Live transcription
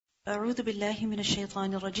أعوذ بالله من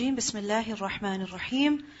الشيطان الرجيم بسم الله الرحمن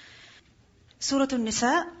الرحيم Surah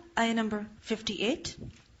An-Nisa, ayah number 58.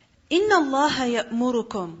 Inna Allah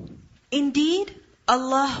ya'murukum. Indeed,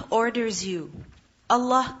 Allah orders you.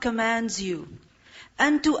 Allah commands you.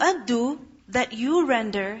 And to addu, that you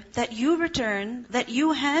render, that you return, that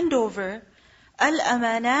you hand over,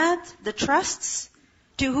 al-amanat, the trusts,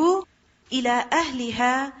 to who? Ila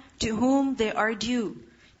ahliha, to whom they are due,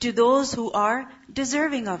 to those who are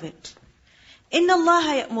deserving of it. Inna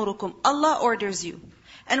Allah ya'murukum. Allah orders you.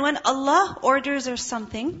 And when Allah orders us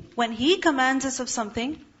something, when He commands us of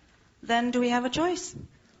something, then do we have a choice?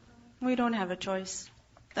 We don't have a choice.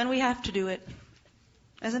 Then we have to do it.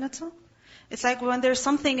 Isn't it so? It's like when there's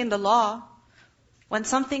something in the law, when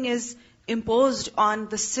something is imposed on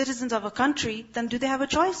the citizens of a country, then do they have a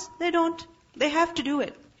choice? They don't. They have to do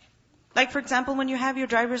it. Like for example, when you have your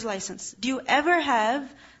driver's license, do you ever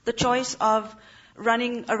have the choice of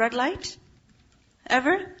running a red light?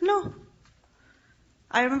 Ever? No.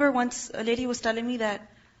 I remember once a lady was telling me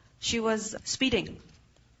that she was speeding.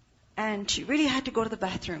 And she really had to go to the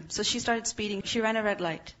bathroom. So she started speeding. She ran a red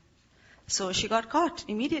light. So she got caught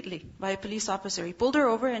immediately by a police officer. He pulled her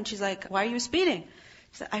over and she's like, "Why are you speeding?"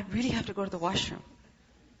 She said, "I really have to go to the washroom."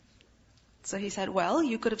 So he said, "Well,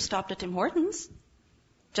 you could have stopped at Tim Hortons.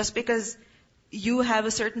 Just because you have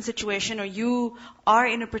a certain situation or you are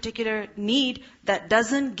in a particular need, that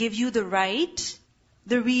doesn't give you the right,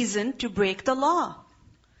 the reason to break the law."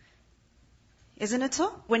 Isn't it so?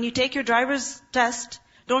 When you take your driver's test,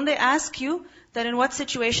 don't they ask you that in what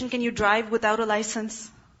situation can you drive without a license?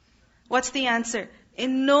 What's the answer?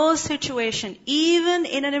 In no situation, even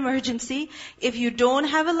in an emergency, if you don't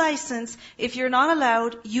have a license, if you're not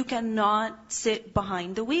allowed, you cannot sit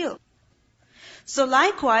behind the wheel. So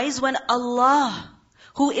likewise, when Allah,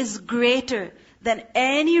 who is greater than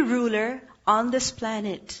any ruler on this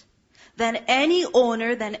planet, than any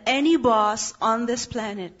owner, than any boss on this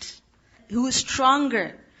planet, who is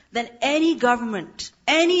stronger than any government,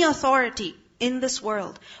 any authority in this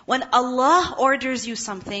world, when Allah orders you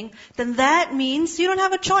something, then that means you don't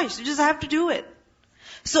have a choice. You just have to do it.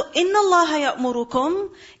 So, Inna Allah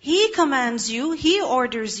ya'murukum, He commands you, He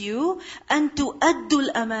orders you, and to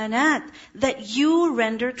addul amanat, that you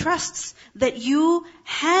render trusts, that you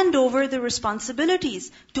hand over the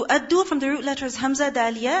responsibilities. To addu from the root letters Hamza,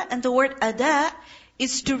 Daliya, and the word ada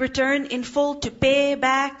is to return in full, to pay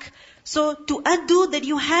back. So, to addu, that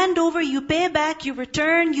you hand over, you pay back, you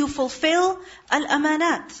return, you fulfill,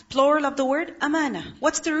 al-amanat, plural of the word amana.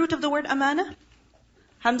 What's the root of the word amana?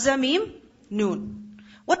 Hamza, mim, noon.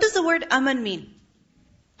 What does the word aman mean?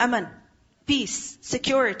 Aman, peace,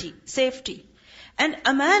 security, safety. And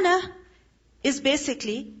amana is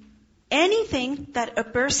basically anything that a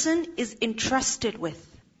person is entrusted with.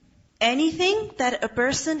 Anything that a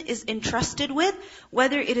person is entrusted with,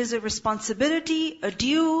 whether it is a responsibility, a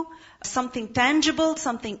due, something tangible,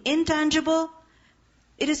 something intangible,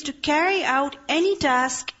 it is to carry out any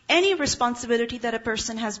task, any responsibility that a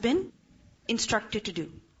person has been instructed to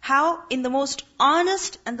do. How? In the most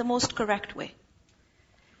honest and the most correct way.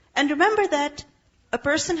 And remember that a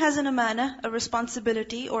person has an amana, a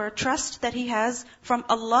responsibility or a trust that he has from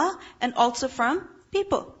Allah and also from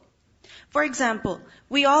people. For example,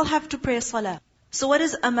 we all have to pray salah. So what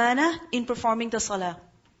is amana in performing the salah?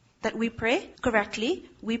 That we pray correctly,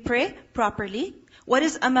 we pray properly. What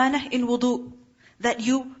is amana in wudu? That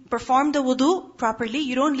you perform the wudu properly,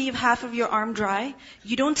 you don't leave half of your arm dry,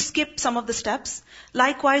 you don't skip some of the steps.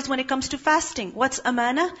 Likewise, when it comes to fasting, what's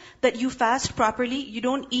amana? That you fast properly, you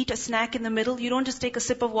don't eat a snack in the middle, you don't just take a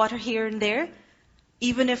sip of water here and there,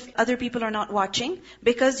 even if other people are not watching,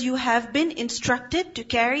 because you have been instructed to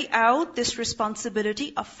carry out this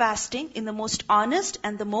responsibility of fasting in the most honest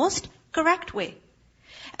and the most correct way.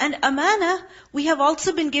 And amana, we have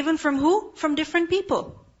also been given from who? From different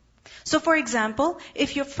people. So for example,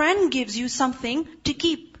 if your friend gives you something to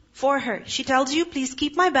keep for her, she tells you, "Please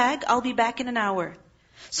keep my bag, I'll be back in an hour."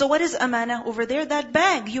 So what is amana over there? That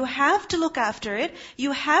bag, you have to look after it,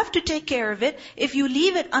 you have to take care of it. If you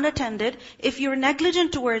leave it unattended, if you're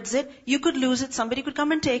negligent towards it, you could lose it, somebody could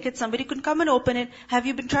come and take it, somebody could come and open it. Have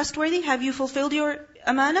you been trustworthy? Have you fulfilled your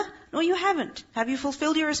amana? No, you haven't. Have you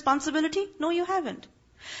fulfilled your responsibility? No, you haven't.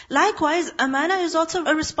 Likewise, amana is also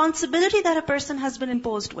a responsibility that a person has been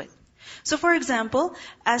imposed with. So for example,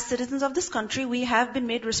 as citizens of this country, we have been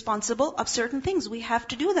made responsible of certain things. We have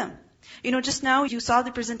to do them. Just now you saw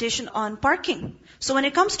the presentation on parking. So when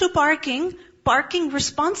it comes to parking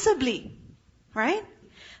responsibly, right?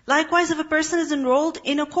 Likewise, if a person is enrolled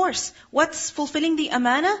in a course, what's fulfilling the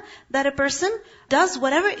amana? That a person does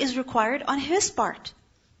whatever is required on his part.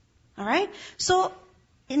 Alright? So,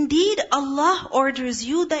 Indeed, Allah orders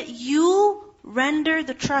you that you render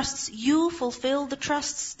the trusts, you fulfill the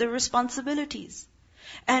trusts, the responsibilities.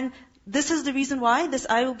 And this is the reason why this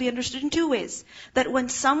ayah will be understood in two ways. That when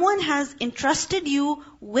someone has entrusted you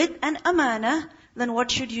with an amana, then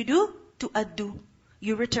what should you do? To addu.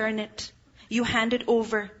 You return it. You hand it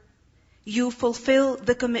over. You fulfill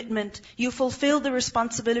the commitment. You fulfill the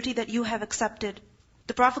responsibility that you have accepted.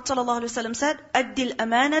 The Prophet ﷺ said, أَدِّ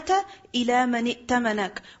الْأَمَانَةَ إِلَى مَنِ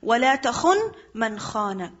ائْتَمَنَكَ وَلَا تَخُنْ مَنْ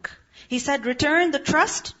خَانَكَ. He said, return the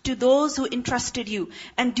trust to those who entrusted you,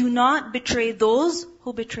 and do not betray those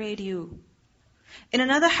who betrayed you. In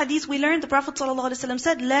another hadith we learned, the Prophet ﷺ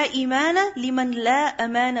said, لا إيمان لمن لا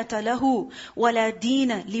أمانة له ولا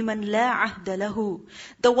دين لمن لا عهد له.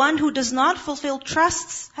 The one who does not fulfill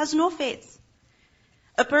trusts has no faith.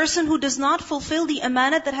 A person who does not fulfill the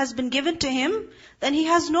amanat that has been given to him, then he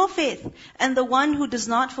has no faith. And the one who does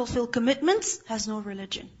not fulfill commitments has no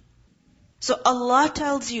religion. So Allah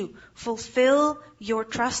tells you, fulfill your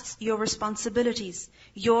trusts, your responsibilities,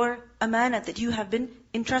 your amanat that you have been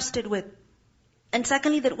entrusted with. And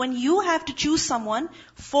secondly, that when you have to choose someone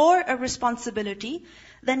for a responsibility,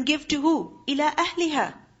 then give to who? Ila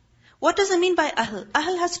ahliha. What does it mean by ahl?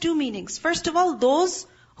 Ahl has two meanings. First of all, those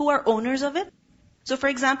who are owners of it. So for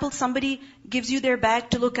example, somebody gives you their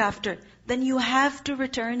bag to look after, then you have to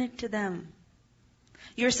return it to them.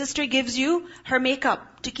 Your sister gives you her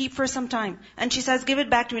makeup to keep for some time, and she says, give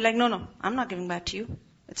it back to me. Like, no, I'm not giving back to you.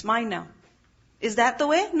 It's mine now. Is that the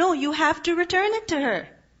way? No, you have to return it to her.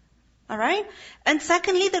 Alright? And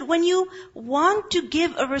secondly, that when you want to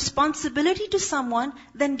give a responsibility to someone,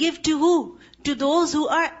 then give to who? To those who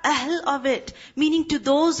are ahl of it. Meaning to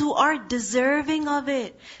those who are deserving of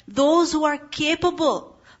it. Those who are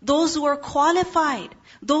capable. Those who are qualified.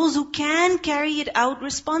 Those who can carry it out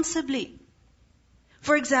responsibly.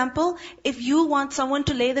 For example, if you want someone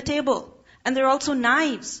to lay the table, and there are also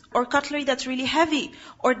knives, or cutlery that's really heavy,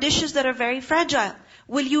 or dishes that are very fragile,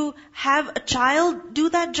 will you have a child do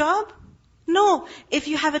that job? No. If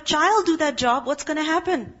you have a child do that job, what's going to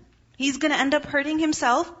happen? He's going to end up hurting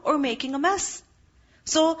himself or making a mess.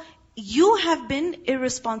 So, you have been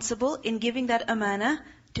irresponsible in giving that amana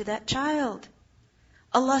to that child.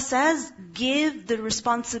 Allah says, give the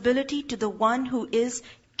responsibility to the one who is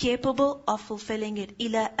capable of fulfilling it.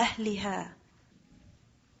 Ila ahliha.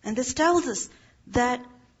 And this tells us that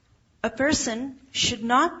a person should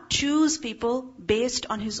not choose people based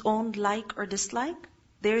on his own like or dislike.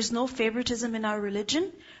 There is no favoritism in our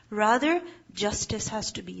religion. Rather, justice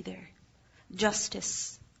has to be there.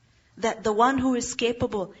 Justice. That the one who is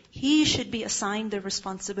capable, he should be assigned the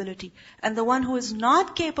responsibility. And the one who is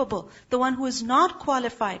not capable, the one who is not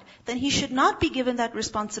qualified, then he should not be given that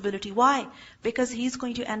responsibility. Why? Because he's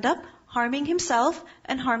going to end up harming himself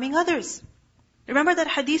and harming others. Remember that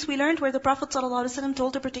hadith we learned where the Prophet ﷺ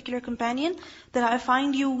told a particular companion that I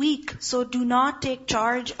find you weak, so do not take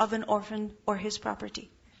charge of an orphan or his property.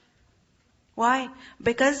 Why?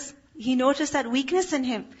 Because he noticed that weakness in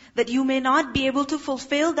him, that you may not be able to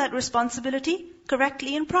fulfill that responsibility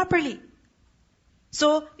correctly and properly.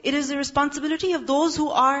 So, it is the responsibility of those who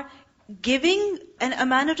are giving an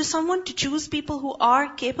amana to someone to choose people who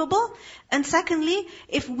are capable. And secondly,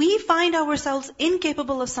 if we find ourselves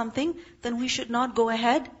incapable of something, then we should not go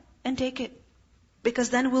ahead and take it. Because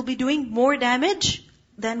then we'll be doing more damage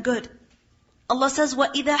than good. Allah says,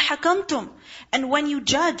 وَإِذَا حَكَمْتُمْ. And when you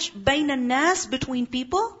judge بَيْنَ النَّاسِ between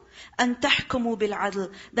people, أَن تَحْكُمُوا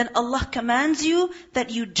بِالْعَدْلِ. Then Allah commands you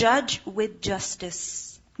that you judge with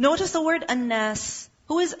justice. Notice the word النَّاسِ.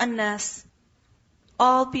 Who is النَّاسِ?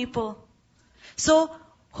 All people. So,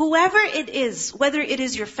 whoever it is, whether it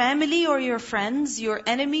is your family or your friends, your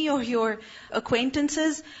enemy or your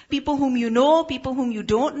acquaintances, people whom you know, people whom you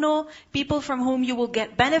don't know, people from whom you will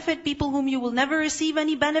get benefit, people whom you will never receive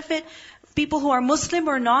any benefit, people who are Muslim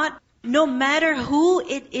or not, no matter who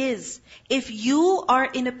it is, if you are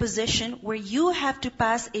in a position where you have to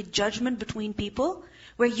pass a judgment between people,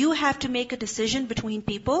 where you have to make a decision between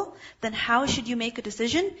people, then how should you make a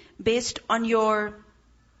decision? Based on your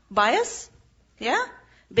bias? Yeah?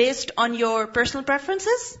 Based on your personal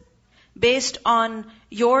preferences? Based on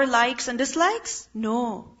your likes and dislikes?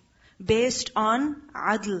 No. Based on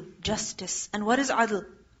adl, justice. And what is adl?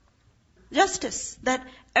 Justice. That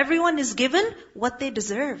everyone is given what they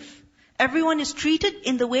deserve. Everyone is treated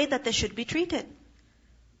in the way that they should be treated.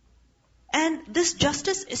 And this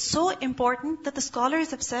justice is so important that the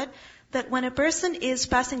scholars have said that when a person is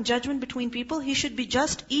passing judgment between people, he should be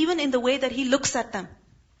just even in the way that he looks at them.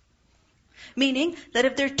 Meaning that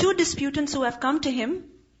if there are two disputants who have come to him,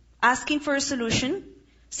 asking for a solution,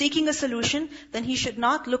 seeking a solution, then he should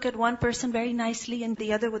not look at one person very nicely and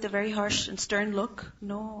the other with a very harsh and stern look.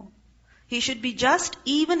 No. He should be just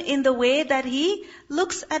even in the way that he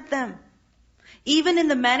looks at them. Even in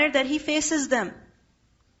the manner that he faces them.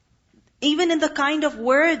 Even in the kind of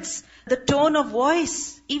words, the tone of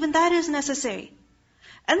voice, even that is necessary.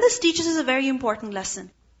 And this teaches us a very important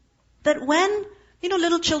lesson. That when,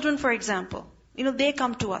 little children, for example, they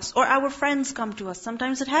come to us, or our friends come to us.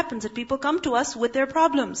 Sometimes it happens that people come to us with their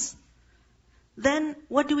problems. Then,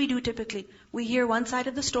 what do we do typically? We hear one side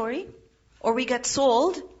of the story, or we get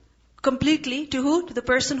sold completely to who? To the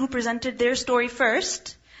person who presented their story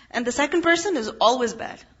first, and the second person is always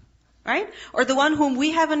bad. Right? Or the one whom we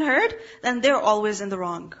haven't heard, then they're always in the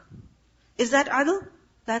wrong. Is that adl?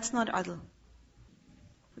 That's not adl.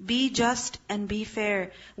 Be just and be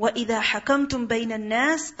fair. وَإِذَا حَكَمْتُمْ بَيْنَ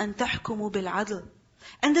النَّاسِ أَن تَحْكُمُوا بِالْعَدْلِ.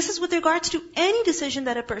 And this is with regards to any decision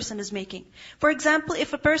that a person is making. For example,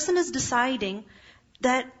 if a person is deciding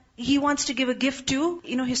that he wants to give a gift to,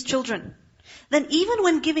 his children, then even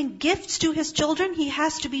when giving gifts to his children, he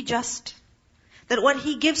has to be just. That what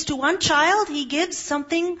he gives to one child, he gives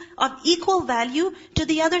something of equal value to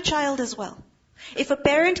the other child as well. If a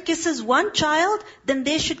parent kisses one child, then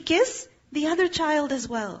they should kiss the other child as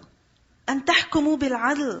well. أَن تَحْكُمُوا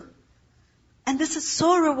بِالْعَدْلِ. And this is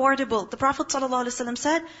so rewardable. The Prophet ﷺ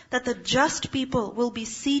said that the just people will be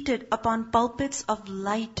seated upon pulpits of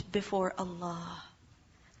light before Allah.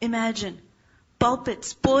 Imagine,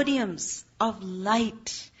 pulpits, podiums of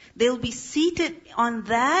light. They'll be seated on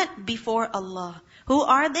that before Allah. Who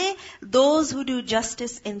are they? Those who do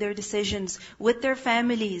justice in their decisions, with their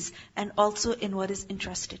families, and also in what is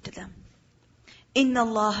entrusted to them. Inna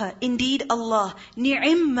Allah, indeed Allah,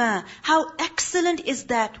 ni'imma, how excellent is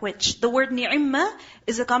that which. The word ni'imma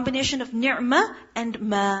is a combination of ni'ma and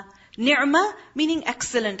ma. Ni'ma meaning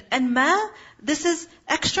excellent, and ma, this is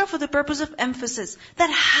extra for the purpose of emphasis.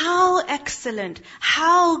 That how excellent,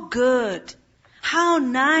 how good, how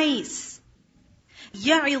nice.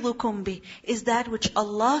 يَعِظُكُمْ بِهِ is that which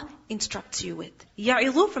Allah instructs you with.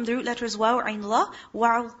 يَعِظُ from the root letters waw, ayn, la,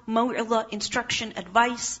 waw, maw'idha, instruction,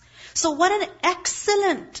 advice. So what an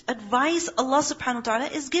excellent advice Allah subhanahu wa ta'ala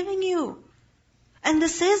is giving you. And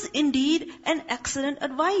this is indeed an excellent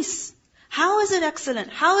advice. How is it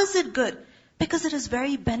excellent? How is it good? Because it is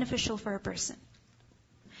very beneficial for a person.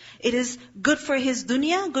 It is good for his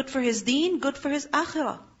dunya, good for his deen, good for his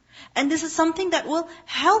akhirah. And this is something that will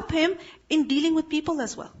help him in dealing with people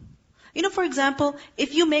as well. For example,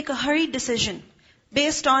 if you make a hurried decision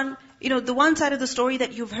based on, the one side of the story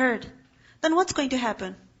that you've heard, then what's going to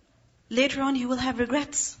happen? Later on you will have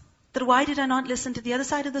regrets. That why did I not listen to the other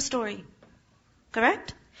side of the story?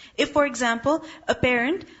 Correct? If, for example, a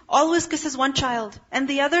parent always kisses one child and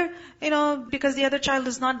the other, because the other child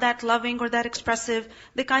is not that loving or that expressive,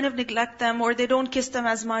 they kind of neglect them or they don't kiss them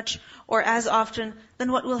as much or as often,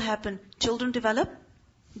 then what will happen? Children develop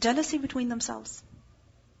jealousy between themselves.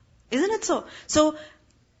 Isn't it so? So,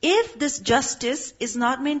 if this justice is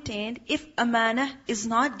not maintained, if amana is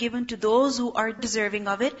not given to those who are deserving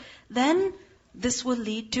of it, then this will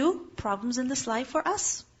lead to problems in this life for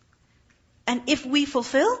us. And if we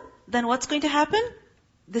fulfill, then what's going to happen?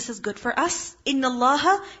 This is good for us. Inna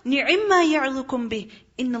Allaha ni'imma ya'lukum bih.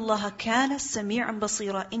 Inna Allaha kana sami'an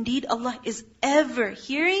basira. Indeed, Allah is ever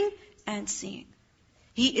hearing and seeing.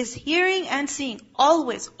 He is hearing and seeing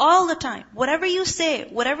always, all the time. Whatever you say,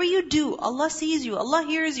 whatever you do, Allah sees you, Allah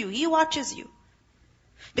hears you, He watches you.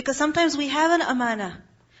 Because sometimes we have an amana,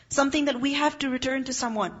 something that we have to return to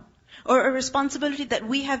someone, or a responsibility that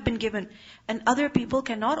we have been given. And other people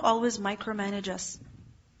cannot always micromanage us.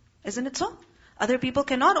 Isn't it so? Other people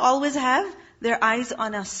cannot always have their eyes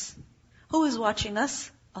on us. Who is watching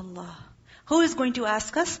us? Allah. Who is going to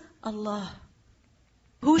ask us? Allah.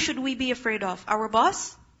 Who should we be afraid of? Our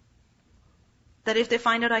boss? That if they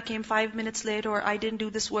find out I came 5 minutes late, or I didn't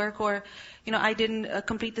do this work, or I didn't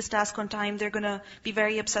complete this task on time, they're going to be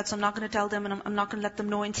very upset, so I'm not going to tell them, and I'm not going to let them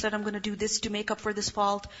know. Instead, I'm going to do this to make up for this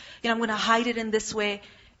fault. I'm going to hide it in this way.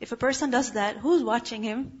 If a person does that, who's watching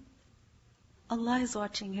him? Allah is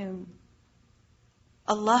watching him.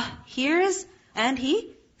 Allah hears and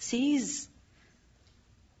He sees.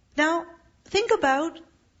 Now, think about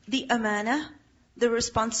the amana, the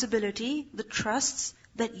responsibility, the trusts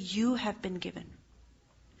that you have been given.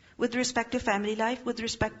 With respect to family life, with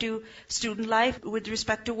respect to student life, with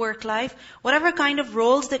respect to work life, whatever kind of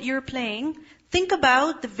roles that you're playing, think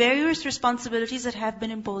about the various responsibilities that have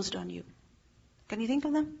been imposed on you. Can you think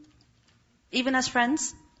of them? Even as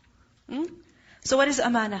friends? So what is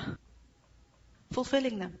amana?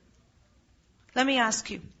 Fulfilling them. Let me ask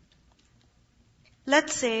you.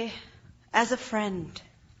 Let's say, as a friend,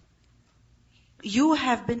 you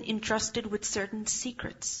have been entrusted with certain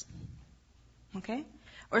secrets. Okay?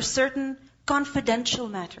 Or certain confidential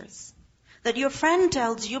matters. That your friend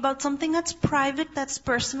tells you about something that's private, that's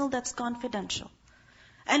personal, that's confidential.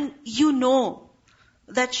 And you know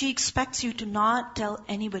that she expects you to not tell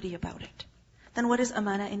anybody about it. Then what is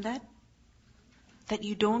amana in that? That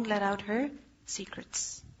you don't let out her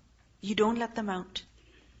secrets. You don't let them out.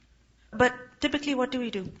 But typically what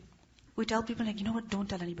do? We tell people like, you know what, don't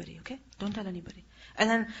tell anybody, okay? Don't tell anybody. And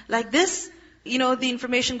then like this, the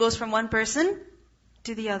information goes from one person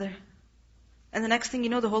to the other. And the next thing you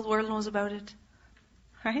know, the whole world knows about it.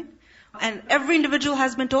 Right? And every individual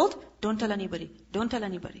has been told, don't tell anybody, don't tell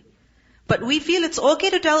anybody. But we feel it's okay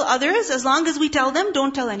to tell others as long as we tell them,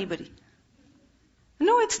 don't tell anybody.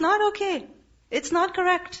 No, it's not okay. It's not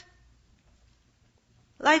correct.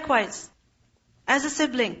 Likewise, as a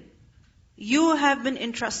sibling, you have been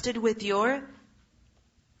entrusted with your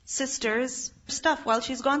sister's stuff while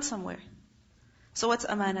she's gone somewhere. So what's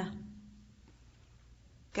amana?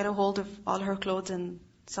 Get a hold of all her clothes and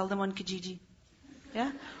sell them on Kijiji.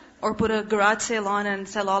 Yeah? Or put a garage sale on and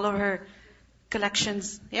sell all of her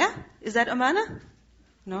collections. Yeah? Is that amana?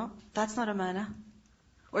 No, that's not amana.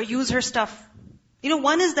 Or use her stuff.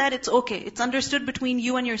 One is that it's okay. It's understood between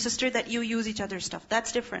you and your sister that you use each other's stuff.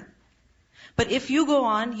 That's different. But if you go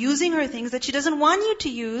on using her things that she doesn't want you to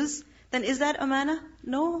use, then is that amana?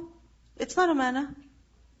 No, it's not amana.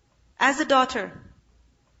 As a daughter,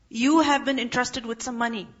 you have been entrusted with some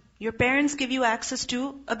money. Your parents give you access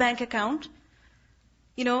to a bank account,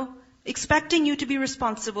 expecting you to be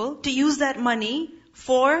responsible, to use that money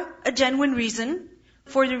for a genuine reason,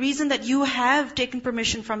 for the reason that you have taken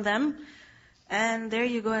permission from them. And there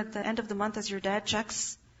you go at the end of the month as your dad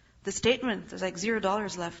checks the statement. There's like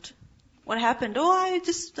 $0 left. What happened? Oh, I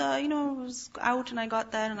just, was out and I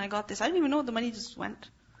got that and I got this. I didn't even know the money just went.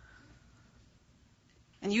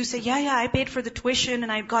 And you say, yeah, I paid for the tuition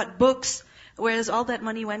and I got books. Whereas all that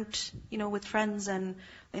money went, with friends and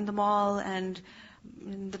in the mall and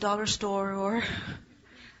in the dollar store or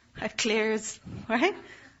at Claire's, right?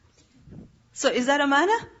 So is that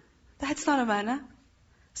amana? That's not amana.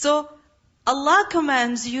 So Allah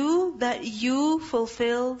commands you that you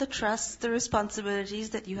fulfill the trust, the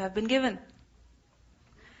responsibilities that you have been given.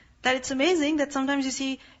 That it's amazing that sometimes you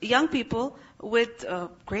see young people with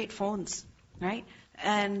great phones, right?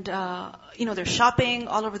 And, they're shopping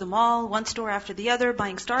all over the mall, one store after the other,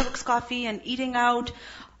 buying Starbucks coffee and eating out.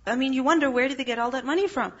 I mean, you wonder, where did they get all that money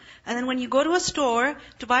from? And then when you go to a store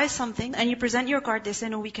to buy something and you present your card, they say,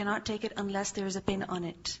 no, we cannot take it unless there is a pin on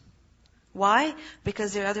it. Why?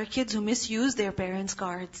 Because there are other kids who misuse their parents'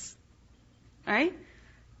 cards. Right?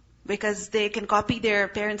 Because they can copy their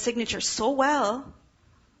parents' signature so well.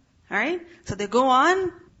 Right? So they go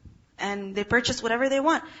on and they purchase whatever they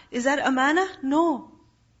want. Is that amana? No.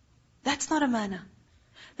 That's not amana.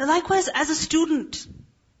 Now likewise, as a student,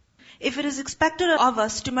 if it is expected of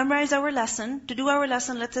us to memorize our lesson, to do our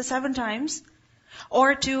lesson, let's say 7 times,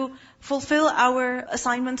 or to fulfill our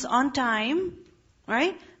assignments on time,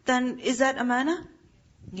 right? Then is that amana?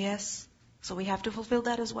 Yes. So we have to fulfill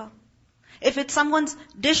that as well. If it's someone's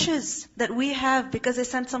dishes that we have because they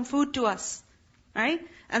sent some food to us, right?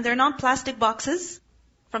 And they're not plastic boxes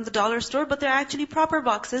from the dollar store, but they're actually proper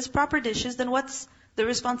boxes, proper dishes, then what's the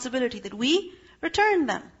responsibility? That we return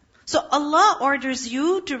them. So Allah orders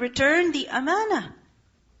you to return the amana.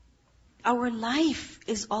 Our life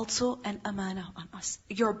is also an amana on us.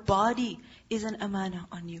 Your body is an amana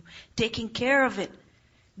on you. Taking care of it.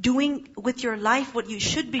 Doing with your life what you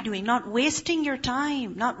should be doing. Not wasting your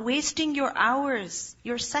time. Not wasting your hours,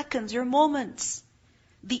 your seconds, your moments.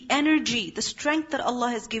 The energy, the strength that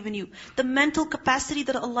Allah has given you. The mental capacity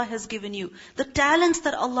that Allah has given you. The talents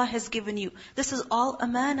that Allah has given you. This is all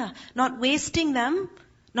amana. Not wasting them.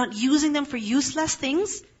 Not using them for useless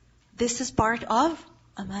things. This is part of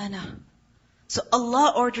amana. So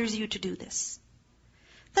Allah orders you to do this.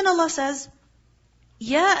 Then Allah says,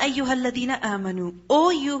 Ya ayyuhalladhina amanu, O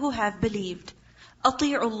you who have believed,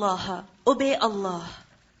 ati'u Allah, obey Allah.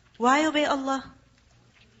 Why obey Allah?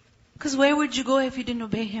 Because where would you go if you didn't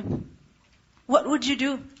obey Him? What would you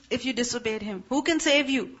do if you disobeyed Him? Who can save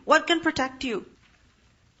you? What can protect you?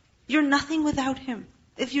 You're nothing without Him.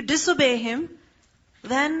 If you disobey Him,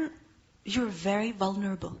 then you're very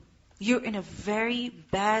vulnerable. You're in a very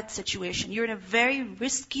bad situation. You're in a very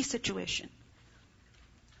risky situation.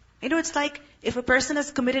 It's like if a person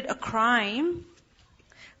has committed a crime,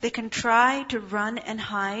 they can try to run and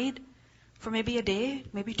hide for maybe a day,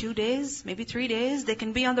 maybe 2 days, maybe 3 days. They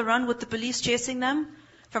can be on the run with the police chasing them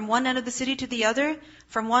from one end of the city to the other,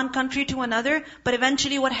 from one country to another. But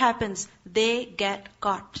eventually what happens? They get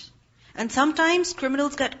caught. And sometimes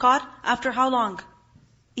criminals get caught after how long?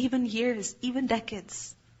 Even years, even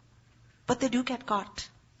decades. But they do get caught.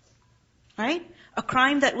 Right? A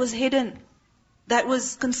crime that was hidden, that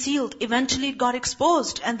was concealed, eventually it got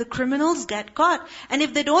exposed and the criminals get caught. And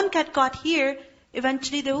if they don't get caught here,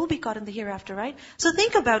 eventually they will be caught in the hereafter, right? So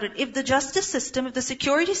think about it. If the justice system, if the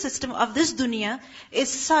security system of this dunya is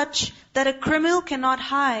such that a criminal cannot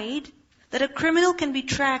hide, that a criminal can be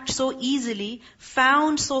tracked so easily,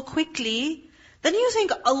 found so quickly, then you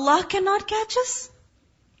think Allah cannot catch us?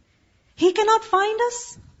 He cannot find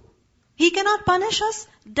us? He cannot punish us?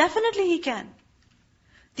 Definitely He can.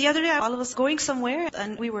 The other day, all of us going somewhere,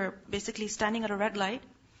 and we were basically standing at a red light.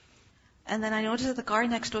 And then I noticed that the car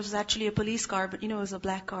next to us was actually a police car, but it was a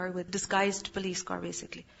black car with disguised police car,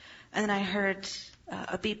 basically. And then I heard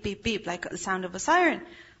a beep, beep, beep, like the sound of a siren.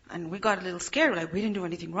 And we got a little scared, like we didn't do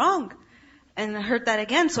anything wrong. And I heard that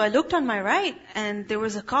again, so I looked on my right, and there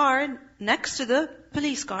was a car next to the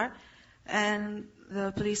police car. And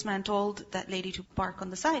the policeman told that lady to park on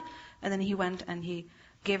the side. And then he went and he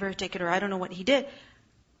gave her a ticket, or I don't know what he did.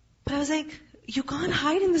 But I was like, you can't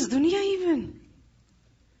hide in this dunya even.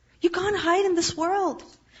 You can't hide in this world.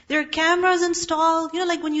 There are cameras installed.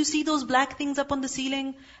 Like when you see those black things up on the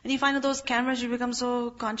ceiling, and you find that those cameras, you become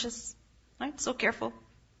so conscious, right? So careful.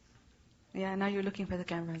 Yeah, now you're looking for the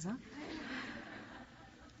cameras, huh?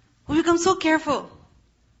 We become so careful.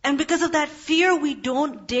 And because of that fear, we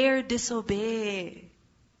don't dare disobey.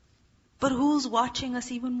 But who's watching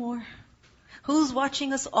us even more? Who's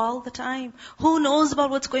watching us all the time? Who knows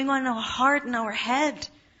about what's going on in our heart and our head?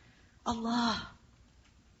 Allah.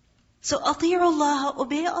 So, ati'u Allah,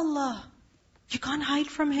 obey Allah. You can't hide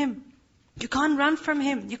from Him. You can't run from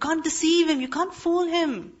Him. You can't deceive Him. You can't fool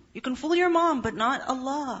Him. You can fool your mom, but not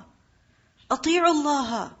Allah. Ati'u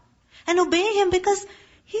Allah. And obey Him because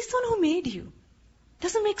He's the one who made you.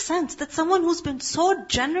 Doesn't make sense that someone who's been so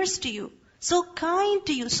generous to you, so kind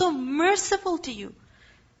to you, so merciful to you,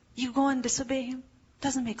 you go and disobey Him.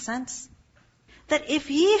 Doesn't make sense. That if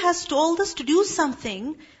He has told us to do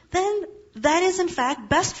something, then that is in fact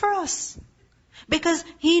best for us. Because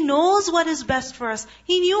He knows what is best for us.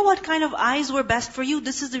 He knew what kind of eyes were best for you.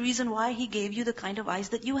 This is the reason why He gave you the kind of eyes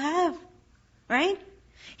that you have. Right?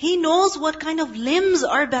 He knows what kind of limbs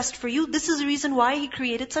are best for you. This is the reason why He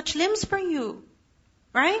created such limbs for you.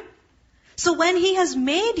 Right? So when He has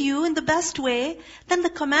made you in the best way, then the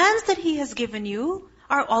commands that He has given you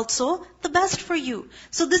are also the best for you.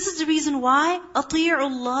 So this is the reason why أطيعوا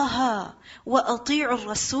الله وأطيعوا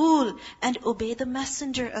الرسول, and obey the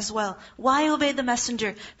messenger as well. Why obey the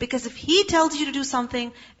messenger? Because if he tells you to do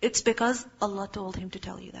something, it's because Allah told him to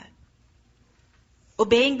tell you that.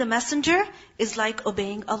 Obeying the messenger is like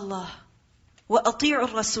obeying Allah. وأطيعوا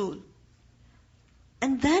الرسول.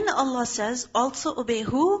 And then Allah says, also obey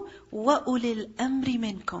who? وَأُولِي الْأَمْرِ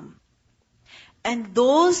مِنْكُمْ. And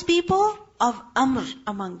those people of Amr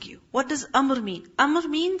among you. What does Amr mean? Amr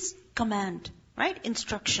means command, right?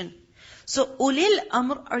 Instruction. So Ulil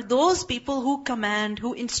Amr are those people who command,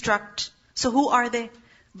 who instruct. So who are they?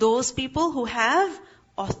 Those people who have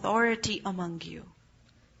authority among you.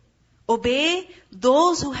 Obey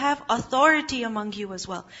those who have authority among you as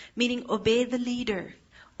well. Meaning obey the leader.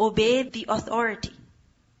 Obey the authority.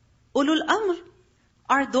 Ulul Amr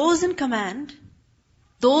are those in command,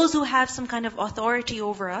 those who have some kind of authority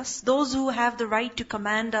over us, those who have the right to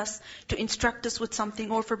command us, to instruct us with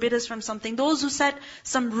something or forbid us from something, those who set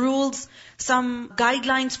some rules, some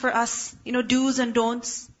guidelines for us, do's and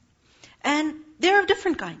don'ts. And they're of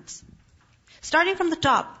different kinds. Starting from the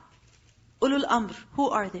top, Ulul Amr, who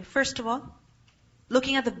are they? First of all,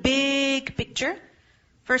 looking at the big picture,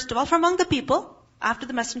 first of all, from among the people, after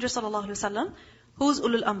the Messenger ﷺ, who's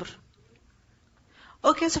Ulul Amr?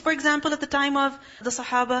 Okay, so for example, at the time of the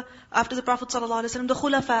Sahaba, after the Prophet ﷺ, the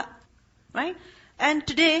Khulafa, right? And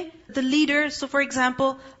today, the leader, so for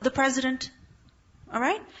example, the president,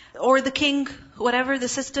 alright? Or the king, whatever the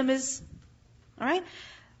system is, alright?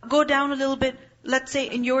 Go down a little bit, let's say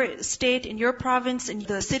in your state, in your province, in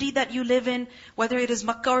the city that you live in, whether it is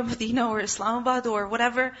Makkah or Medina or Islamabad or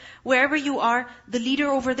whatever, wherever you are, the leader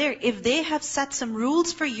over there, if they have set some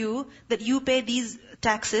rules for you, that you pay these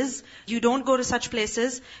taxes, you don't go to such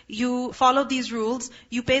places, you follow these rules,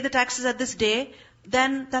 you pay the taxes at this day,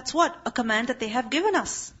 then that's what? A command that they have given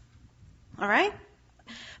us. Alright?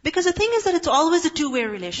 Because the thing is that it's always a two-way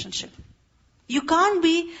relationship. You can't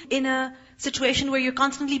be in a situation where you're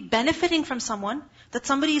constantly benefiting from someone, that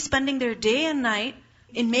somebody is spending their day and night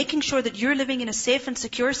in making sure that you're living in a safe and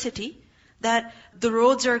secure city, that the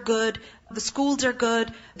roads are good, the schools are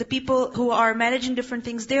good, the people who are managing different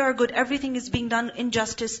things, they are good, everything is being done in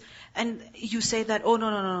justice, and you say that, oh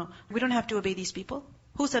no, we don't have to obey these people.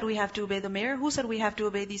 Who said we have to obey the mayor? Who said we have to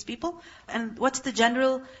obey these people? And what's the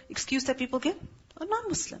general excuse that people give? A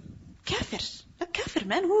non-Muslim. Kafir. A kafir,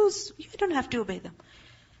 man. You don't have to obey them.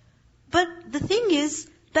 But the thing is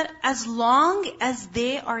that as long as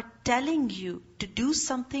they are telling you to do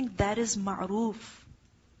something that is ma'roof,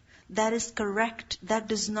 that is correct, that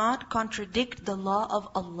does not contradict the law of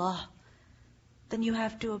Allah, then you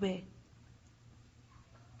have to obey.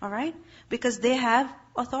 Alright? Because they have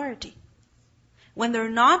authority. When they're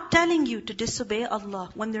not telling you to disobey Allah,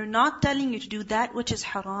 when they're not telling you to do that which is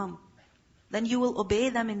haram, then you will obey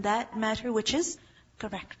them in that matter which is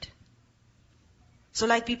correct. So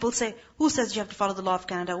like people say, who says you have to follow the law of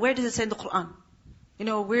Canada? Where does it say in the Quran?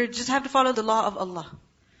 We just have to follow the law of Allah.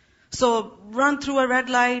 So run through a red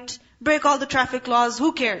light, break all the traffic laws,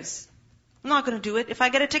 who cares? I'm not going to do it. If I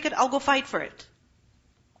get a ticket, I'll go fight for it.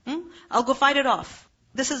 I'll go fight it off.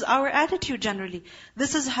 This is our attitude generally.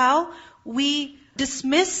 This is how we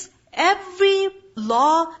dismiss every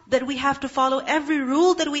law that we have to follow, every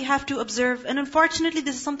rule that we have to observe. And unfortunately,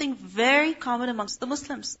 this is something very common amongst the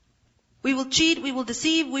Muslims. We will cheat, we will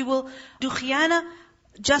deceive, we will do khiyana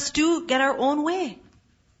just to get our own way.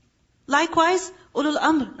 Likewise, ulul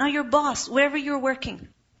amr, now your boss, wherever you're working,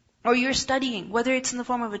 or you're studying, whether it's in the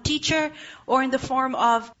form of a teacher, or in the form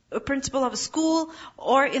of a principal of a school,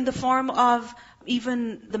 or in the form of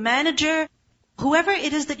even the manager, whoever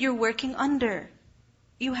it is that you're working under,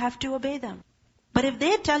 you have to obey them. But if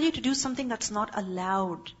they tell you to do something that's not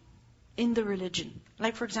allowed in the religion,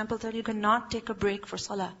 like for example, tell you cannot take a break for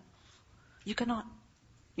salah, you cannot.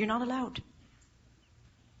 You're not allowed.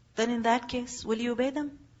 Then in that case, will you obey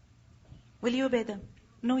them? Will you obey them?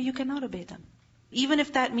 No, you cannot obey them. Even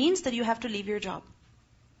if that means that you have to leave your job.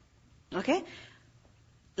 Okay?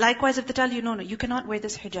 Likewise, if they tell you, no, you cannot wear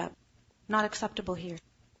this hijab. Not acceptable here.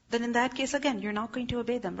 Then in that case, again, you're not going to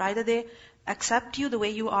obey them. Either they accept you the way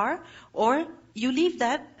you are, or you leave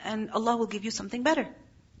that and Allah will give you something better.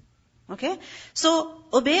 Okay? So,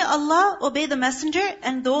 obey Allah, obey the messenger,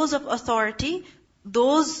 and those of authority,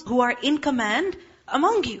 those who are in command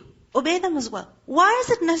among you. Obey them as well. Why is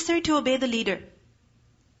it necessary to obey the leader?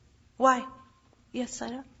 Why? Yes,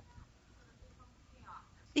 Sarah?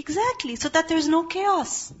 Exactly, so that there's no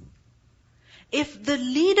chaos. If the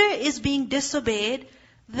leader is being disobeyed,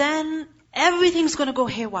 then everything's going to go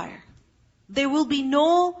haywire. There will be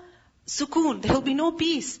no sukoon, there will be no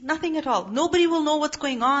peace, nothing at all. Nobody will know what's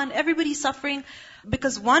going on, everybody's suffering.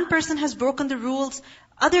 Because one person has broken the rules,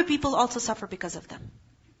 other people also suffer because of them.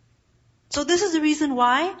 So this is the reason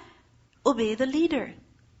why obey the leader.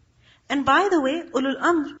 And by the way, ulul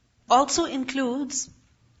amr also includes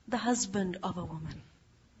the husband of a woman.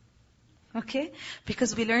 Okay?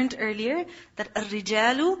 Because we learned earlier that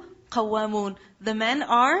ar-rijalu qawwamun. The men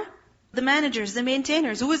are the managers, the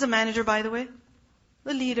maintainers. Who is a manager, by the way?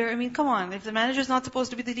 The leader. I mean, come on. If the manager is not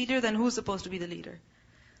supposed to be the leader, then who's supposed to be the leader?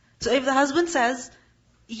 So if the husband says,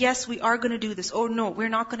 yes, we are going to do this, or no, we're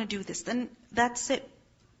not going to do this, then that's it.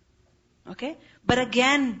 Okay? But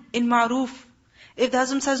again, in ma'roof, if the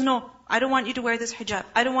husband says, no, I don't want you to wear this hijab,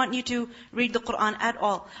 I don't want you to read the Quran at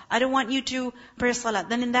all, I don't want you to pray salat,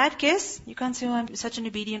 then in that case, you can't say, oh, I'm such an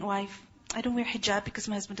obedient wife. I don't wear hijab because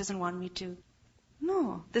my husband doesn't want me to.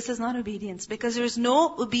 No, this is not obedience, because there is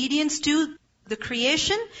no obedience to the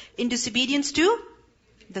creation in disobedience to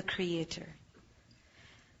the Creator.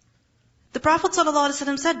 The Prophet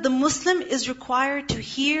ﷺ said, the Muslim is required to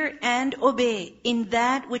hear and obey in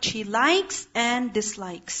that which he likes and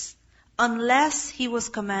dislikes, unless he was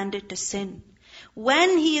commanded to sin.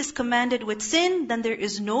 When he is commanded with sin, then there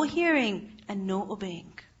is no hearing and no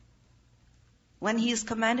obeying. When he is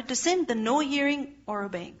commanded to sin, then no hearing or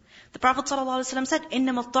obeying. The Prophet ﷺ said,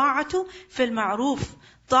 إِنَّمَا الطَّاعَةُ فِي الْمَعْرُوفِ.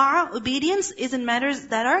 Ta'ah, obedience, is in matters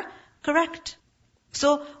that are correct.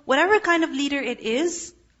 So, whatever kind of leader it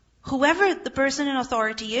is, whoever the person in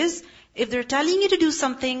authority is, if they're telling you to do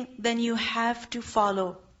something, then you have to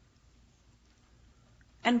follow.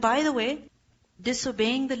 And by the way,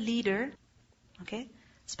 disobeying the leader, okay,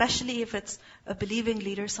 especially if it's a believing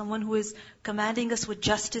leader, someone who is commanding us with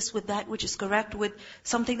justice, with that which is correct, with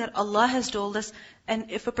something that Allah has told us,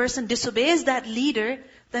 and if a person disobeys that leader,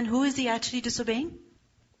 then who is he actually disobeying?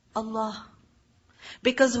 Allah.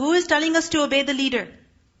 Because who is telling us to obey the leader?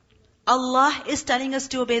 Allah is telling us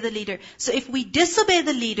to obey the leader. So if we disobey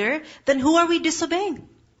the leader, then who are we disobeying?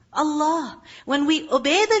 Allah. When we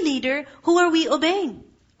obey the leader, who are we obeying?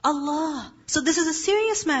 Allah. So this is a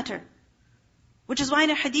serious matter. Which is why in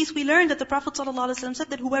a hadith we learned that the Prophet ﷺ said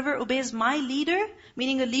that whoever obeys my leader,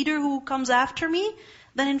 meaning a leader who comes after me,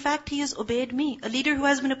 then in fact he has obeyed me. A leader who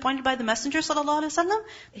has been appointed by the Messenger ﷺ,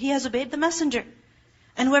 he has obeyed the Messenger.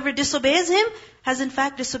 And whoever disobeys him has in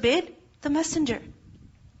fact disobeyed the Messenger.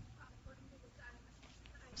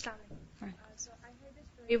 So I heard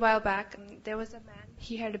this story a while back. There was a man,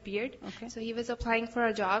 he had a beard. Okay. So he was applying for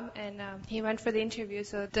a job and he went for the interview.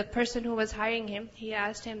 So the person who was hiring him, he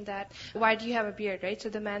asked him that, why do you have a beard, right? So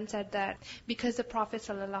the man said that, because the Prophet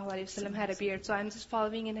ﷺ had a beard, so I'm just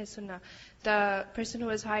following in his sunnah. The person who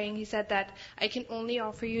was hiring, he said that, I can only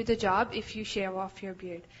offer you the job if you shave off your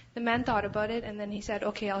beard. The man thought about it and then he said,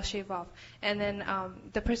 okay, I'll shave off. And then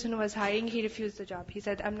the person who was hiring, he refused the job. He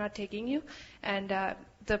said, I'm not taking you. And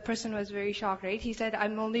the person was very shocked, right? He said,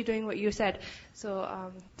 I'm only doing what you said. So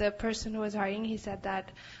the person who was hiring, he said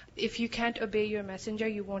that, if you can't obey your messenger,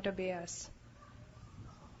 you won't obey us.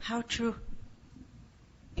 How true.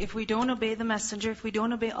 If we don't obey the Messenger, if we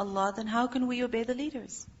don't obey Allah, then how can we obey the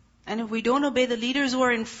leaders? And if we don't obey the leaders who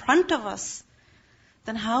are in front of us,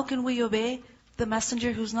 then how can we obey the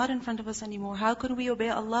Messenger who's not in front of us anymore? How can we obey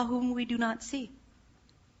Allah whom we do not see?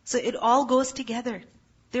 So it all goes together.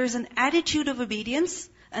 There is an attitude of obedience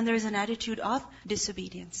and there is an attitude of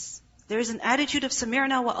disobedience. There is an attitude of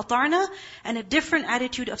sami'na wa ata'na and a different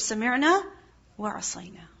attitude of sami'na wa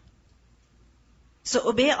asayna. So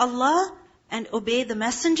obey Allah and obey the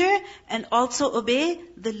Messenger and also obey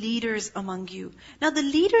the leaders among you. Now the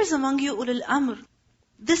leaders among you, ulul amr,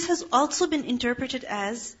 this has also been interpreted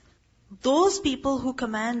as those people who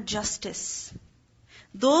command justice,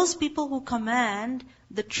 those people who command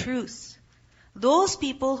the truth, those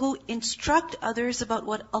people who instruct others about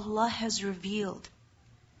what Allah has revealed.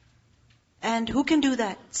 And who can do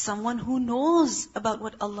that? Someone who knows about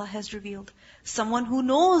what Allah has revealed. Someone who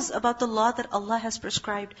knows about the law that Allah has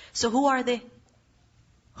prescribed. So who are they?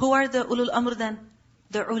 Who are the ulul amr then?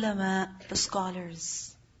 The ulama, the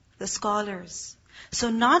scholars. The scholars. So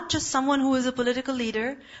not just someone who is a political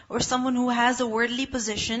leader or someone who has a worldly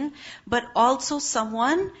position, but also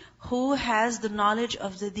someone who has the knowledge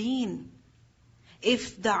of the deen.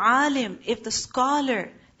 If the alim, if the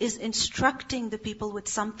scholar is instructing the people with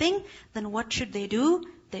something, then what should they do?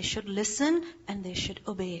 They should listen and they should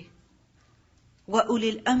obey.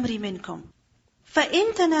 وَأُولِي الْأَمْرِ مِنْكُمْ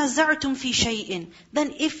فَإِن تَنَازَعْتُمْ فِي شَيْءٍ.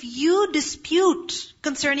 Then if you dispute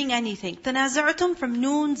concerning anything, تَنَازَعْتُمْ from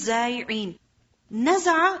noon زَائِعِينَ.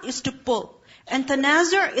 Naza' is to pull. And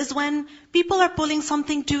tanazur is when people are pulling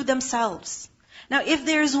something to themselves. Now if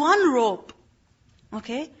there is one rope,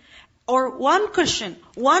 okay, or one cushion,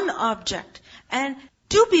 one object, and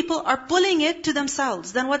two people are pulling it to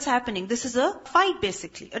themselves, then what's happening? This is a fight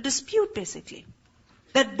basically, a dispute basically.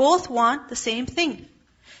 That both want the same thing.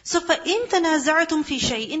 So فَإِن تَنَازَعْتُمْ فِي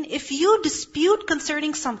شَيْءٍ, if you dispute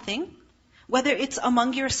concerning something, whether it's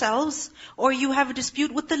among yourselves, or you have a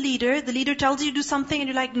dispute with the leader tells you to do something and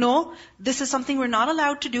you're like, no, this is something we're not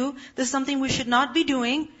allowed to do, this is something we should not be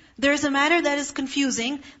doing, there is a matter that is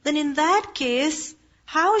confusing, then in that case,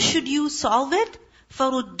 how should you solve it?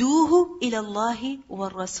 فَرُدُّوهُ إِلَى اللَّهِ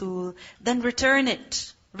وَالرَّسُولِ. Then return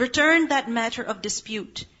it. Return that matter of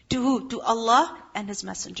dispute. To who? To Allah and His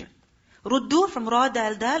Messenger. Ruddu from ra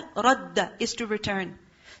dal dal, radda is to return.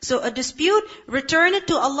 So a dispute, return it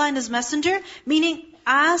to Allah and His Messenger, meaning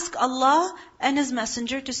ask Allah and His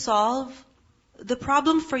Messenger to solve the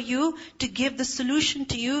problem for you, to give the solution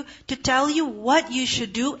to you, to tell you what you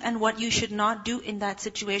should do and what you should not do in that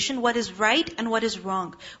situation, what is right and what is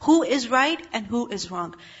wrong, who is right and who is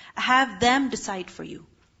wrong. Have them decide for you.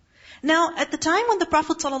 Now, at the time when the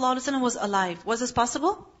Prophet ﷺ was alive, was this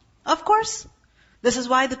possible? Of course. This is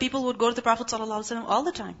why the people would go to the Prophet ﷺ all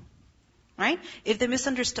the time. Right? If they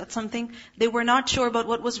misunderstood something, they were not sure about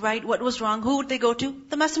what was right, what was wrong, who would they go to?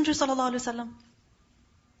 The Messenger ﷺ.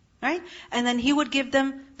 Right? And then he would give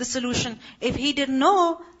them the solution. If he didn't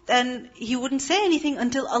know, then he wouldn't say anything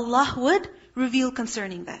until Allah would reveal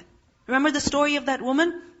concerning that. Remember the story of that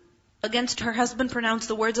woman against her husband pronounced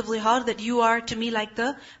the words of lihar, that you are to me like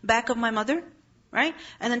the back of my mother? Right?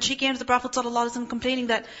 And then she came to the Prophet ﷺ complaining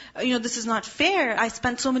that, this is not fair. I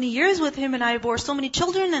spent so many years with him and I bore so many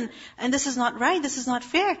children and this is not right, this is not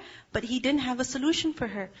fair. But he didn't have a solution for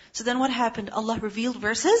her. So then what happened? Allah revealed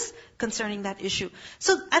verses concerning that issue.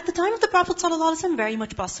 So at the time of the Prophet ﷺ, very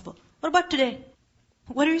much possible. What about today?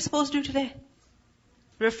 What are you supposed to do today?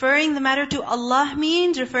 Referring the matter to Allah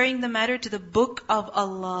means referring the matter to the book of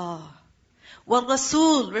Allah.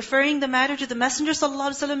 وَالرَّسُولِ, referring the matter to the Messenger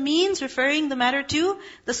ﷺ means referring the matter to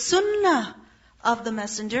the sunnah of the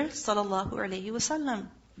Messenger ﷺ.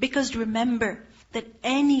 Because remember that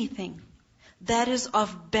anything that is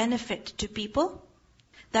of benefit to people,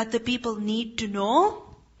 that the people need to know,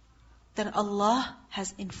 then Allah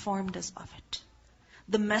has informed us of it.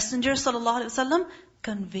 The Messenger ﷺ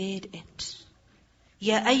conveyed it.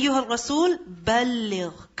 Ya ayyuhal Rasul,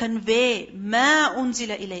 balligh, convey, ma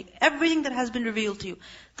unzila ilayk, everything that has been revealed to you.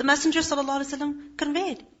 The Messenger ﷺ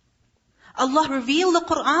conveyed. Allah revealed the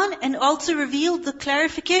Qur'an and also revealed the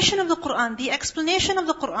clarification of the Qur'an, the explanation of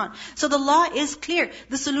the Qur'an. So the law is clear.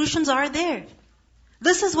 The solutions are there.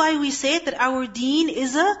 This is why we say that our deen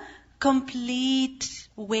is a complete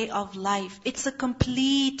way of life. It's a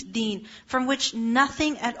complete deen from which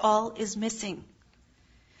nothing at all is missing.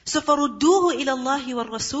 So فَرُدُّوهُ إِلَى اللَّهِ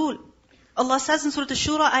وَالرَّسُولِ. Allah says in Surah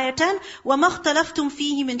Ash-Shura, Ayah 10, وَمَا اخْتَلَفْتُمْ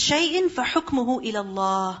فِيهِ مِنْ شَيْءٍ فَحُكْمُهُ إِلَى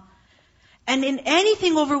اللَّهِ. And in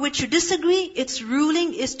anything over which you disagree, its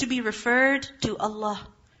ruling is to be referred to Allah.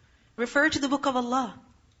 Refer to the book of Allah.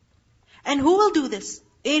 And who will do this?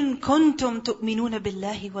 إِن كُنْتُمْ تُؤْمِنُونَ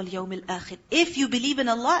بِاللَّهِ وَالْيَوْمِ الْآخِرِ. If you believe in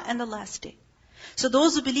Allah and the last day. So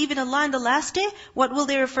those who believe in Allah and the last day, what will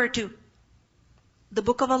they refer to? The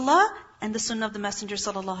book of Allah and the sunnah of the Messenger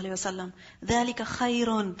sallallahu alaihi wasallam. ذَلِكَ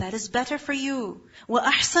خَيْرٌ. That is better for you.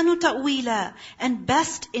 وَأَحْسَنُ تَأْوِيلًا. And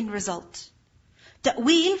best in result.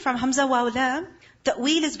 Ta'weel from Hamza wa Lam.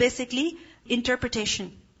 Ta'weel is basically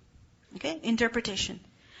interpretation. Okay? Interpretation.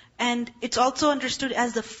 And it's also understood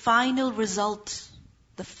as the final result.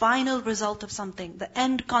 The final result of something. The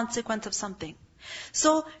end consequence of something.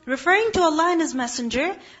 So, referring to Allah and His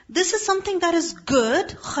Messenger, this is something that is good,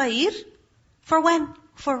 khair, for when?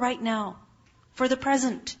 For right now. For the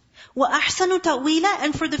present. وَأَحْسَنُ تَأْوِيلًا.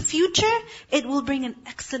 And for the future, it will bring an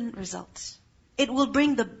excellent result. It will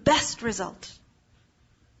bring the best result.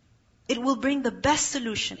 It will bring the best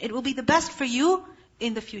solution. It will be the best for you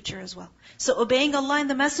in the future as well. So obeying Allah and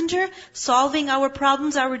the Messenger, solving our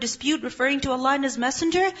problems, our dispute, referring to Allah and His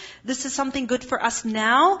Messenger, this is something good for us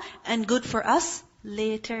now and good for us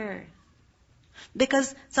later.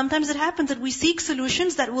 Because sometimes it happens that we seek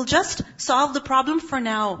solutions that will just solve the problem for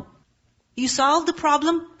now. You solve the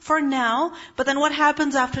problem for now, but then what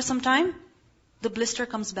happens after some time? The blister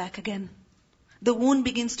comes back again. The wound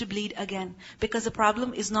begins to bleed again. Because the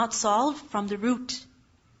problem is not solved from the root.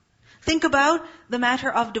 Think about the matter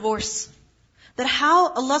of divorce. That how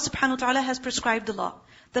Allah subhanahu wa ta'ala has prescribed the law.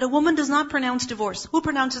 That a woman does not pronounce divorce. Who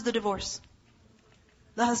pronounces the divorce?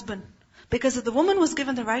 The husband. Because if the woman was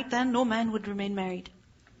given the right, then no man would remain married.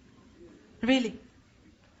 Really.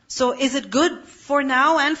 So is it good for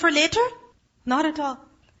now and for later? Not at all.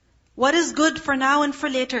 What is good for now and for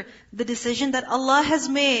later? The decision that Allah has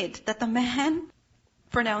made, that the man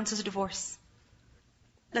pronounces divorce.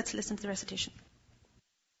 Let's listen to the recitation.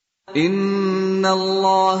 إِنَّ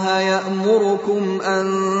اللَّهَ يَأْمُرُكُمْ أَن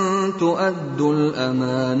تُؤَدُّوا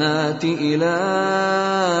الْأَمَانَاتِ إِلَىٰ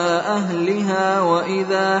أَهْلِهَا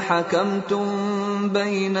وَإِذَا حَكَمْتُم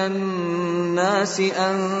بَيْنَ النَّاسِ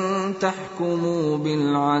أَن تَحْكُمُوا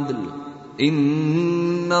بِالْعَدْلِ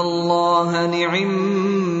إِنَّ اللَّهَ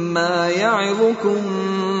نِعِمَّا يَعِظُكُم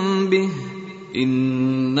بِهِ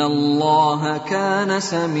إِنَّ اللَّهَ كَانَ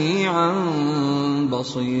سَمِيعًا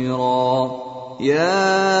بَصِيرًا.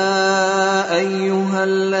 يَا أَيُّهَا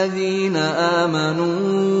الَّذِينَ آمَنُوا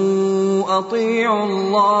أَطِيعُوا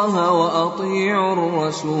اللَّهَ وَأَطِيعُوا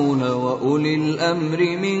الرَّسُولَ وَأُولِي الْأَمْرِ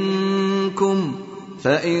مِنكُمْ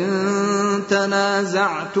فَإِن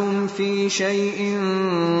تَنَازَعْتُمْ فِي شَيْءٍ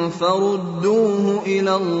فَرُدُّوهُ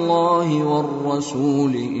إِلَى اللَّهِ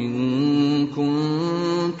وَالرَّسُولِ إِن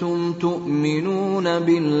كُنتُمْ تُؤْمِنُونَ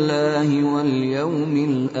بِاللَّهِ وَالْيَوْمِ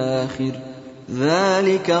الْآخِرِ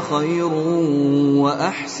ذَلِكَ خَيْرٌ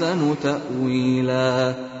وَأَحْسَنُ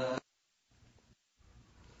تَأْوِيلًا.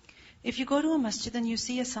 If you go to a masjid and you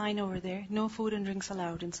see a sign over there, no food and drinks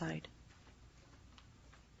allowed inside.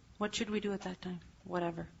 What should we do at that time?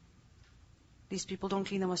 Whatever. These people don't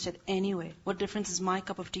clean the masjid anyway. What difference is my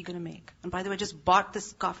cup of tea going to make? And by the way, I just bought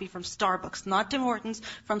this coffee from Starbucks, not Tim Hortons,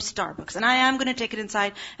 from Starbucks. And I am going to take it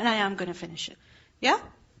inside and I am going to finish it. Yeah?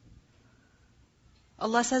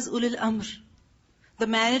 Allah says, Ulil Amr. The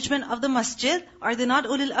management of the masjid, are they not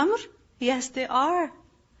Ulil Amr? Yes, they are.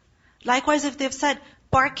 Likewise, if they've said,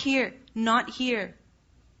 park here, not here,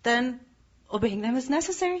 then obeying them is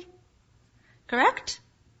necessary. Correct?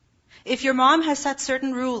 If your mom has set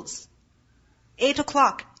certain rules, 8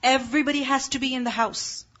 o'clock, everybody has to be in the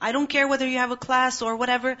house. I don't care whether you have a class or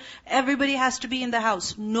whatever, everybody has to be in the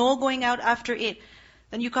house. No going out after 8.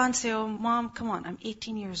 Then you can't say, oh mom, come on, I'm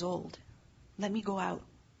 18 years old. Let me go out.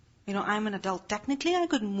 I'm an adult. Technically, I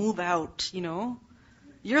could move out,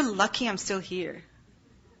 You're lucky I'm still here.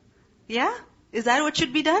 Yeah? Is that what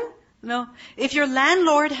should be done? No. If your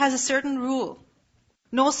landlord has a certain rule,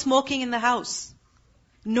 No smoking in the house.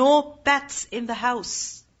 No pets in the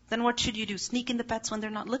house. Then what should you do? Sneak in the pets when they're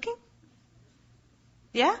not looking?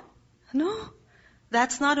 Yeah? No.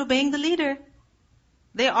 That's not obeying the leader.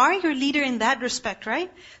 They are your leader in that respect,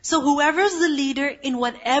 right? So whoever's the leader, in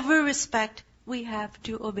whatever respect, we have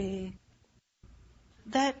to obey.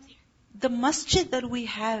 That the masjid that we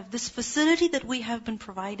have, this facility that we have been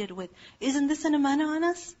provided with, isn't this an amana on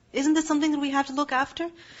us? Isn't this something that we have to look after?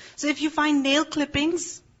 So if you find nail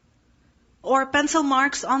clippings, or pencil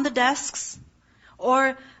marks on the desks,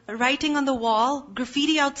 or writing on the wall,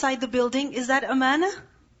 graffiti outside the building, is that amana?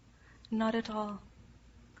 Not at all.